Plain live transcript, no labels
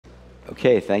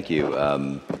Okay, thank you.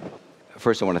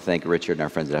 First, I want to thank Richard and our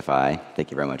friends at FI. Thank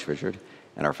you very much, Richard,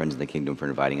 and our friends in the Kingdom for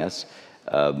inviting us.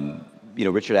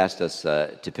 Richard asked us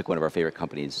to pick one of our favorite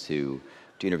companies to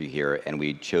interview here, and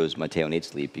we chose Matteo and 8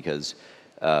 Sleep because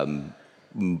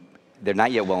they're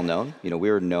not yet well known.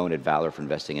 We're known at Valor for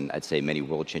investing in, I'd say, many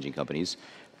world-changing companies: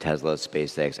 Tesla,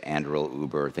 SpaceX, Anduril,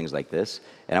 Uber, things like this.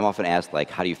 And I'm often asked, like,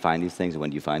 how do you find these things and when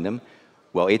do you find them?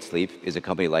 Well, 8 Sleep is a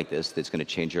company like this that's going to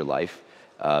change your life.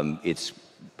 It's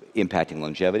impacting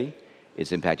longevity, it's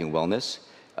impacting wellness,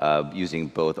 using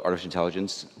both artificial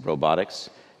intelligence, robotics,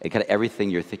 and kind of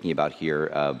everything you're thinking about here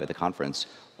at the conference,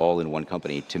 all in one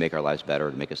company to make our lives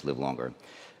better, to make us live longer.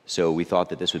 So we thought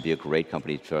that this would be a great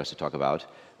company for us to talk about.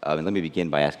 And let me begin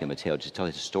by asking Matteo to tell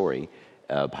his story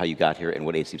of how you got here and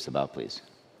what 8 Sleep's about, please.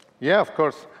 Yeah, of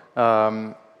course.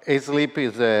 8 Sleep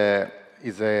is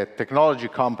a technology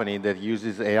company that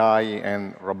uses AI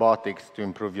and robotics to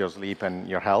improve your sleep and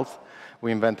your health.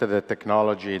 We invented a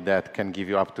technology that can give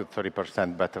you up to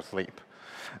 30% better sleep.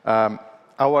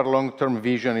 Our long-term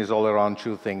vision is all around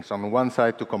two things. On one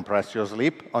side, to compress your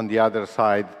sleep. On the other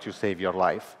side, to save your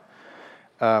life.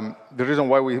 The reason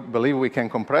why we believe we can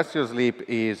compress your sleep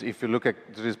is if you look at,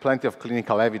 there is plenty of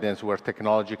clinical evidence where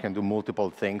technology can do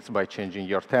multiple things by changing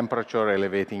your temperature,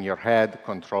 elevating your head,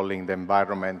 controlling the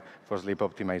environment for sleep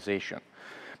optimization.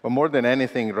 But more than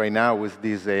anything right now with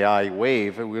this AI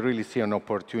wave, we really see an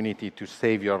opportunity to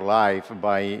save your life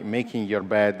by making your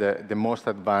bed the most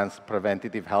advanced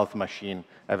preventative health machine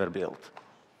ever built.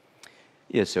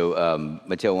 Yeah, so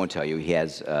Matteo won't tell you. He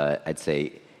has, I'd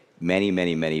say,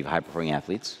 many high-performing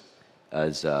athletes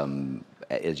as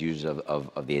users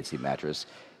of the 8 Sleep mattress.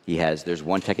 There's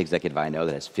one tech executive I know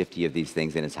that has 50 of these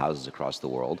things in his houses across the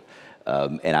world,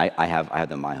 and I have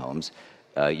them in my homes.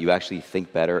 You actually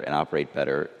think better and operate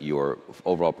better. Your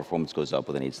overall performance goes up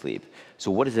with an 8 Sleep. So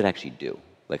what does it actually do?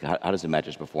 Like, how does the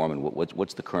mattress perform, and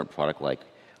what's the current product like?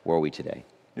 Where are we today?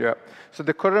 Yeah, so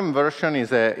the current version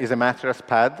is a mattress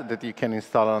pad that you can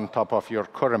install on top of your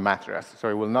current mattress. So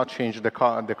it will not change the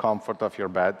comfort of your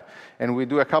bed. And we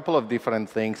do a couple of different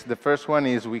things. The first one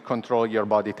is we control your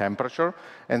body temperature.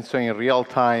 And so in real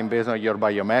time, based on your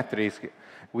biometrics,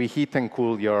 we heat and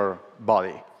cool your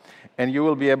body. And you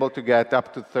will be able to get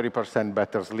up to 30%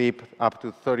 better sleep, up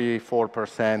to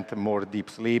 34% more deep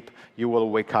sleep. You will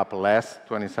wake up less,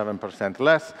 27%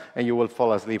 less, and you will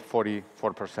fall asleep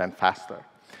 44% faster.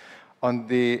 On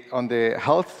the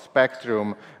health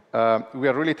spectrum, we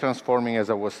are really transforming,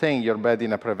 as I was saying, your bed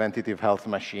in a preventative health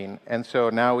machine. And so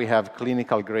now we have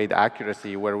clinical grade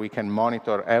accuracy where we can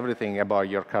monitor everything about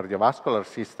your cardiovascular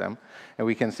system, and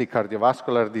we can see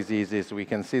cardiovascular diseases, we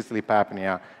can see sleep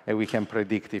apnea, and we can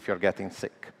predict if you're getting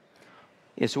sick.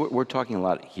 Yeah, so we're talking a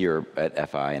lot here at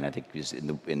FI, and I think just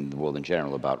in the world in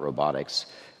general, about robotics.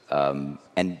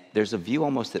 And there's a view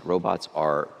almost that robots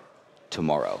are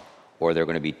tomorrow, or they're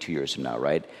going to be 2 years from now,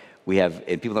 right?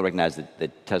 And people don't recognize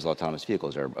that Tesla autonomous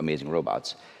vehicles are amazing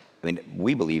robots. I mean,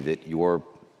 we believe that your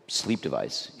sleep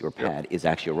device, your pad, is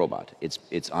actually a robot.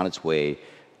 It's on its way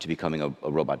to becoming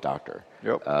a robot doctor.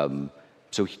 Yep.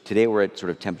 So today we're at sort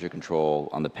of temperature control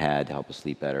on the pad to help us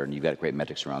sleep better, and you've got great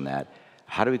metrics around that.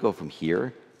 How do we go from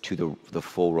here to the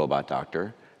full robot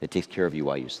doctor that takes care of you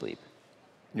while you sleep?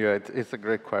 Yeah, it's a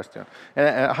great question.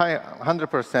 And I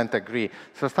 100% agree.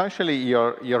 Substantially,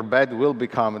 your bed will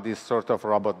become this sort of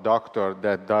robot doctor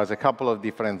that does a couple of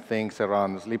different things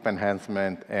around sleep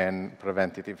enhancement and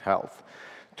preventative health.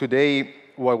 Today,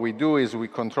 what we do is we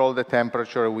control the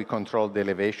temperature, we control the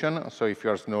elevation. So if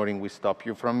you're snoring, we stop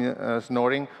you from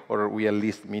snoring, or we at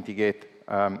least mitigate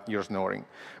your snoring.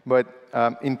 But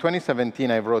in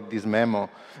 2017, I wrote this memo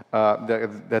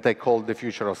that I called The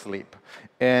Future of Sleep.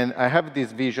 And I have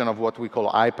this vision of what we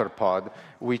call HyperPod,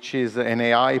 which is an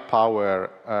AI-powered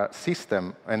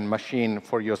system and machine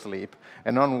for your sleep.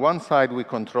 And on one side, we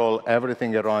control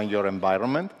everything around your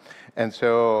environment. And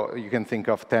so you can think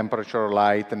of temperature,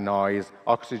 light, noise,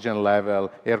 oxygen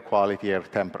level, air quality, air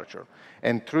temperature.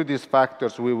 And through these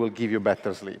factors, we will give you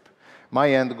better sleep.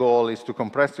 My end goal is to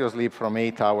compress your sleep from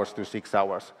 8 hours to 6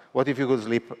 hours. What if you could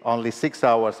sleep only 6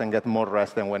 hours and get more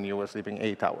rest than when you were sleeping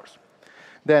 8 hours?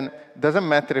 Then it doesn't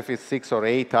matter if it's 6 or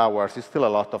 8 hours, it's still a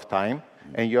lot of time,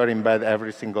 and you're in bed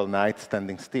every single night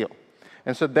standing still.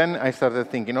 And so then I started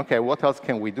thinking, okay, what else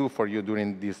can we do for you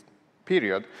during this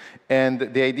period? And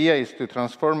the idea is to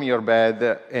transform your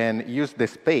bed and use the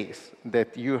space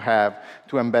that you have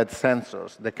to embed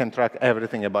sensors that can track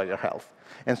everything about your health.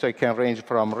 And so it can range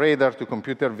from radar to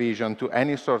computer vision to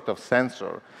any sort of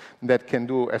sensor that can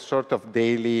do a sort of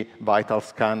daily vital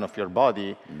scan of your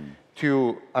body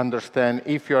to understand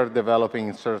if you're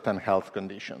developing certain health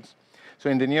conditions. So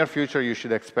in the near future, you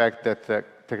should expect that a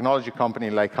technology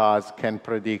company like us can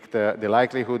predict the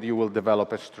likelihood you will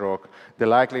develop a stroke, the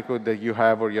likelihood that you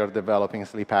have or you're developing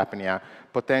sleep apnea,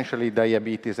 potentially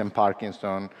diabetes and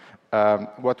Parkinson,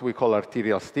 what we call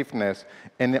arterial stiffness,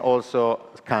 and also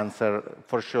cancer.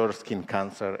 For sure, skin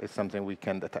cancer is something we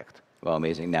can detect. Well,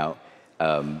 amazing. Now,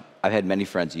 I've had many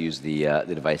friends use the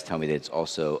device tell me that it's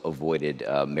also avoided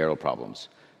marital problems.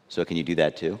 So can you do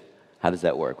that too? How does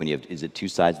that work? When you have, is it two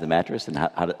sides of the mattress? And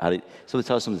so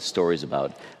tell us some of the stories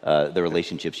about the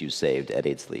relationships you saved at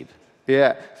 8 Sleep.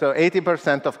 Yeah, so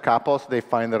 80% of couples, they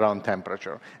find around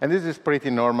temperature. And this is pretty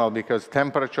normal because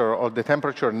temperature, or the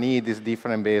temperature need is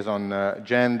different based on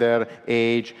gender,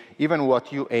 age, even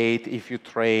what you ate, if you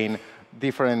train,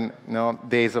 different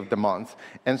days of the month.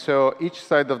 And so each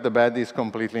side of the bed is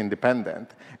completely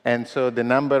independent. And so the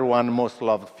number one most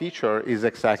loved feature is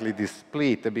exactly this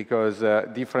split, because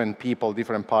different people,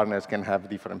 different partners can have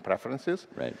different preferences.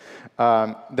 Right.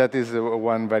 That is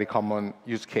one very common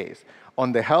use case.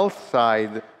 On the health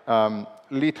side,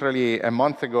 literally a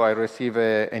month ago, I received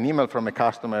an email from a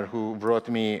customer who wrote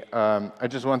me, I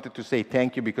just wanted to say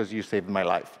thank you because you saved my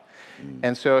life.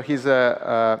 And so his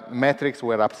metrics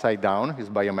were upside down, his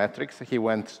biometrics. He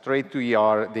went straight to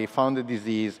ER. They found the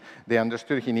disease. They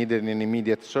understood he needed an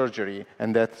immediate surgery,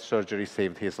 and that surgery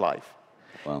saved his life.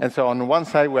 Wow. And so on one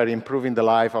side, we're improving the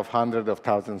life of hundreds of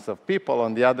thousands of people.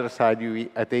 On the other side,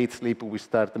 at 8 Sleep, we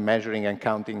start measuring and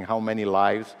counting how many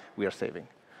lives we are saving.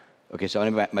 Okay, so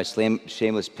my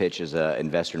shameless pitch as an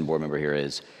investor and board member here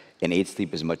is, an 8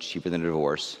 Sleep is much cheaper than a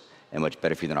divorce and much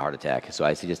better for you than a heart attack. So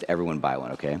I suggest everyone buy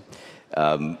one, okay?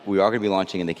 We are going to be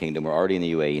launching in the Kingdom. We're already in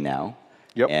the UAE now.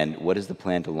 Yep. And what is the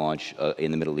plan to launch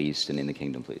in the Middle East and in the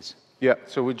Kingdom, please? Yeah,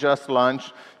 so we just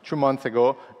launched 2 months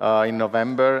ago in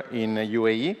November in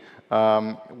UAE.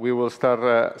 We will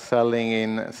start selling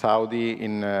in Saudi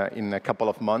in a couple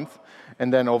of months.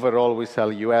 And then overall, we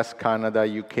sell US, Canada,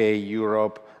 UK,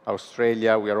 Europe,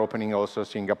 Australia. We are opening also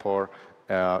Singapore,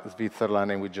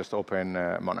 Switzerland, and we just opened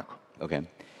Monaco. Okay.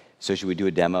 So should we do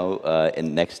a demo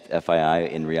in next FII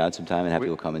in Riyadh sometime and have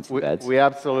people come into the beds? We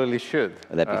absolutely should.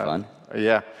 Would that be fun?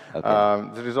 Yeah.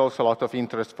 Okay. There is also a lot of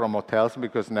interest from hotels,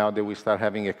 because now that we start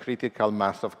having a critical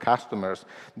mass of customers,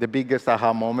 the biggest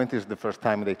aha moment is the first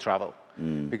time they travel.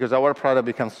 Because our product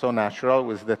becomes so natural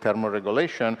with the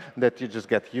thermoregulation that you just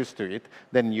get used to it.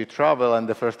 Then you travel, and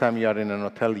the first time you are in an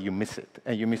hotel, you miss it.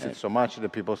 And you miss it so much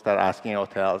that people start asking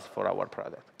hotels for our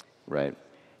product. Right.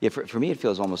 Yeah, for me, it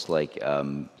feels almost like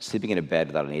sleeping in a bed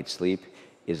without an 8 Sleep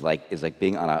is like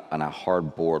being on a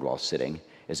hard board while sitting,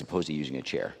 as opposed to using a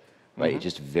chair. Right? It's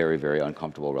just very, very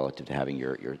uncomfortable relative to having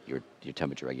your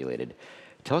temperature regulated.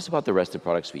 Tell us about the rest of the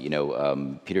product suite. You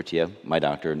know, Peter Tia, my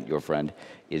doctor and your friend,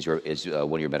 is one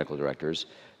of your medical directors.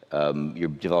 You're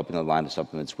developing a line of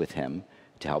supplements with him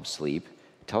to help sleep.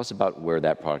 Tell us about where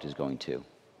that product is going to.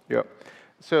 Yeah.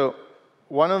 So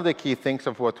one of the key things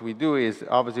of what we do is,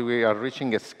 obviously, we are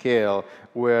reaching a scale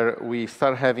where we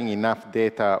start having enough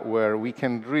data where we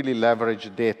can really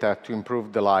leverage data to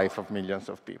improve the life of millions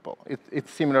of people.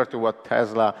 It's similar to what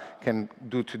Tesla can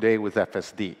do today with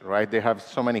FSD, right? They have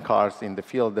so many cars in the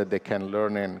field that they can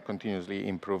learn and continuously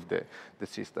improve the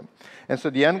system. And so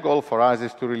the end goal for us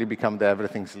is to really become the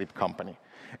everything sleep company.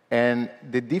 And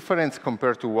the difference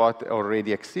compared to what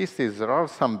already exists is there are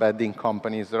some bedding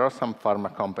companies, there are some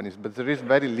pharma companies, but there is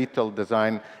very little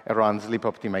design around sleep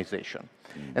optimization.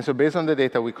 And so based on the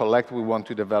data we collect, we want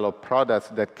to develop products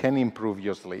that can improve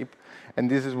your sleep.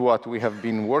 And this is what we have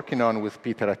been working on with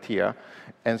Peter Attia.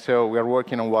 And so we are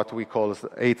working on what we call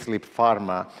 8 Sleep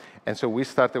Pharma. And so we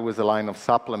started with a line of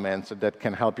supplements that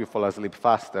can help you fall asleep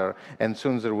faster. And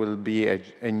soon there will be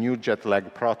a new jet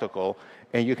lag protocol.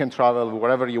 And you can travel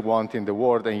wherever you want in the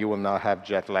world, and you will not have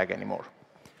jet lag anymore.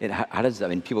 And how does, I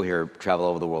mean, people here travel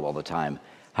over the world all the time.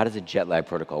 How does a jet lag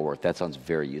protocol work? That sounds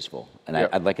very useful. And yeah.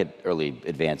 I'd like an early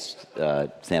advanced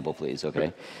sample, please,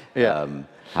 okay? Yeah.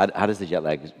 How does the jet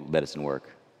lag medicine work?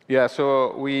 Yeah,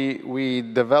 so we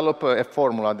develop a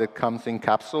formula that comes in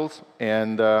capsules,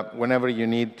 and whenever you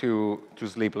need to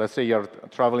sleep, let's say you're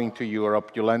traveling to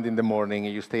Europe, you land in the morning,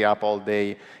 and you stay up all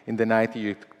day. In the night,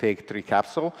 you take 3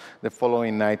 capsules. The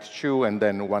following night, 2, and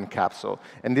then 1 capsule.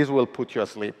 And this will put you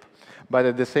asleep. But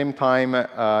at the same time,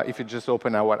 if you just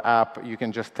open our app, you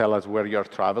can just tell us where you're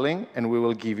traveling, and we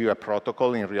will give you a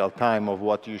protocol in real time of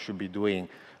what you should be doing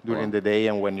during the day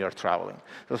and when you're traveling.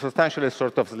 So substantially a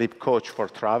sort of sleep coach for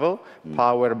travel,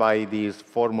 powered by this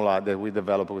formula that we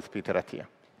developed with Peter Attia.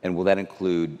 And will that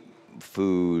include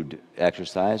food,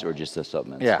 exercise, or just the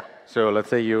supplements? Yeah. So let's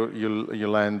say you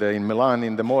land in Milan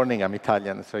in the morning. I'm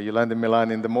Italian. So you land in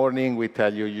Milan in the morning. We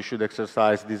tell you you should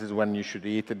exercise. This is when you should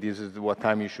eat. This is what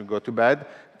time you should go to bed.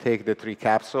 Take the 3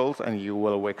 capsules, and you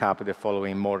will wake up the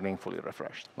following morning fully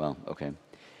refreshed. Well, okay.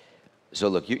 So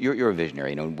look, you're a visionary.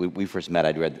 You know, we first met.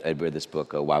 I'd read this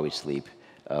book, Why We Sleep,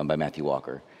 by Matthew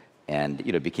Walker, and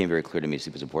it became very clear to me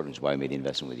sleep is important, which is why I made the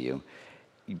investment with you.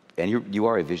 And you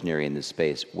are a visionary in this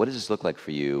space. What does this look like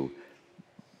for you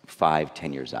 5,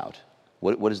 10 years out?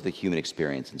 What is the human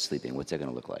experience in sleeping? What's that going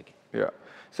to look like? Yeah.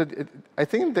 So I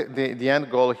think the end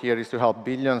goal here is to help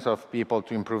billions of people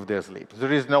to improve their sleep.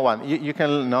 There is no one. You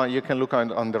can look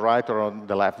on the right or on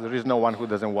the left. There is no one who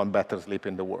doesn't want better sleep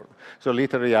in the world. So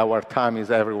literally, our time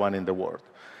is everyone in the world,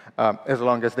 as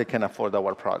long as they can afford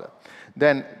our product.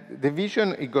 Then the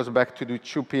vision, it goes back to the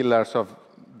 2 pillars of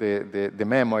the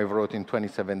memo I wrote in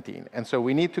 2017. And so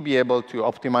we need to be able to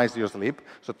optimize your sleep,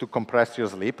 so to compress your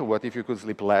sleep. What if you could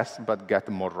sleep less but get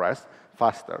more rest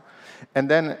faster? And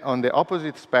then on the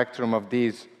opposite spectrum of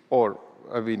these, or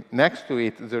I mean, next to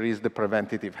it, there is the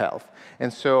preventative health.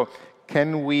 And so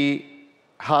can we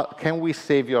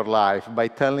save your life by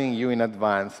telling you in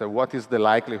advance what is the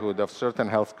likelihood of certain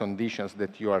health conditions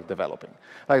that you are developing?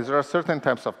 Like there are certain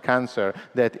types of cancer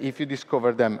that if you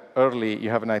discover them early, you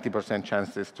have 90%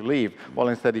 chances to live, while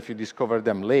instead if you discover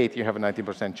them late, you have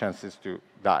 90% chances to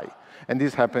die. And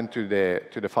this happened to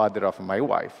the father of my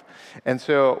wife. And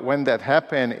so when that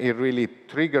happened, it really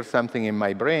triggered something in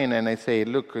my brain, and I say,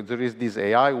 look, there is this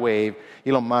AI wave.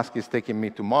 Elon Musk is taking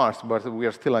me to Mars, but we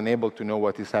are still unable to know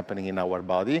what is happening in our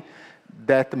body.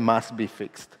 That must be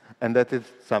fixed, and that is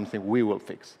something we will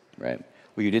fix. Right.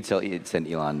 Well, you did send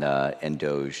Elon and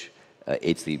Doge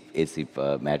 8 sleep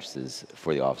mattresses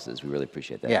for the offices. We really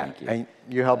appreciate that. Yeah, Thank you. and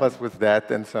you help us with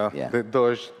that, and so Yeah. the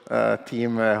Doge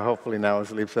team hopefully now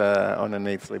sleeps on an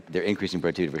 8 sleep. They're increasing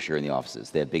productivity for sure in the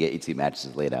offices. They have big 8 sleep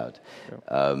mattresses laid out.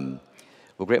 Yeah.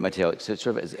 Well, great, Matteo. So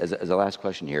sort of as a last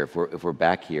question here, if we're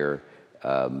back here,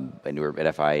 and we're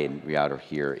at FI and Riyadh or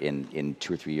here in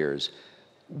 2 or 3 years,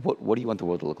 what do you want the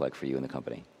world to look like for you in the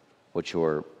company?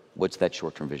 What's that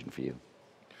short-term vision for you?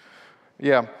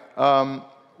 Yeah.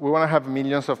 We want to have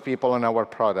millions of people on our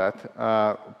product.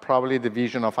 Probably the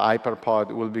vision of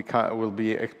HyperPod will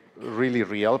be really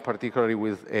real, particularly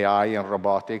with AI and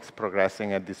robotics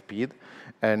progressing at this speed.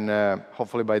 And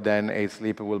hopefully by then, 8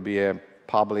 Sleep will be a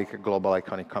public, global,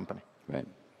 iconic company. Right.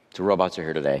 So robots are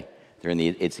here today. They're in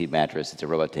the 8 Sleep mattress. It's a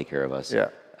robot to take care of us. Yeah.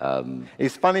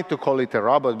 It's funny to call it a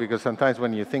robot because sometimes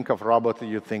when you think of robots,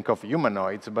 you think of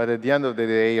humanoids. But at the end of the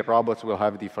day, robots will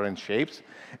have different shapes.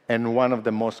 And one of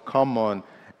the most common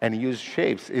and used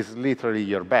shapes is literally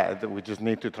your bed. We just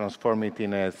need to transform it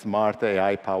in a smart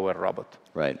AI-powered robot.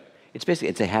 Right. It's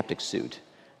a haptic suit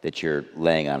that you're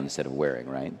laying on instead of wearing,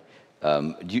 right?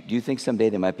 Do you think someday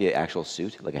there might be an actual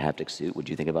suit, like a haptic suit? Would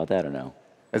you think about that or no?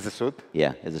 As a suit?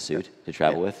 Yeah, as a suit to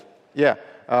travel with? Yeah.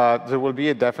 There will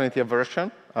be definitely a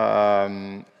version.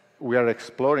 We are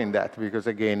exploring that because,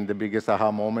 again, the biggest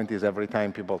aha moment is every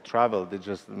time people travel, they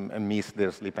just miss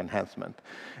their sleep enhancement.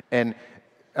 And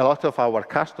a lot of our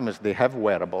customers, they have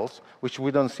wearables, which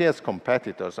we don't see as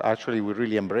competitors. Actually, we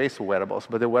really embrace wearables,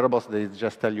 but the wearables, they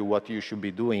just tell you what you should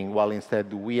be doing, while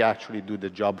instead we actually do the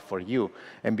job for you.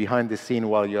 And behind the scene,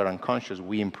 while you're unconscious,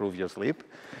 we improve your sleep.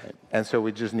 Right. And so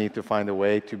we just need to find a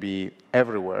way to be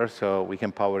everywhere so we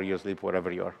can power your sleep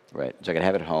wherever you are. Right. So I can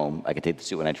have it at home. I can take the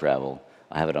suit when I travel.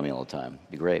 I have it on me all the time.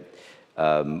 It'd be great.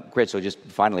 Great. So just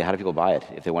finally, how do people buy it?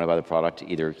 If they want to buy the product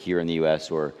either here in the US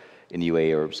or in the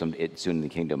UAE or soon in the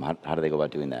kingdom, how do they go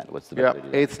about doing that? What's the best way to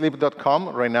do that? 8sleep.com.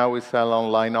 Right now we sell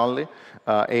online only.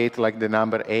 8 like the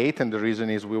number 8, and the reason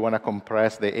is we want to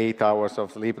compress the 8 hours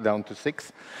of sleep down to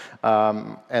 6.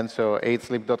 And so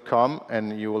 8sleep.com,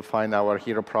 and you will find our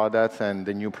hero products and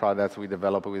the new products we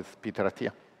develop with Peter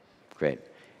Attia. Great.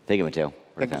 Thank you, Matteo.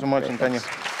 Thank you so much, Antonio.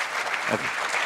 Okay.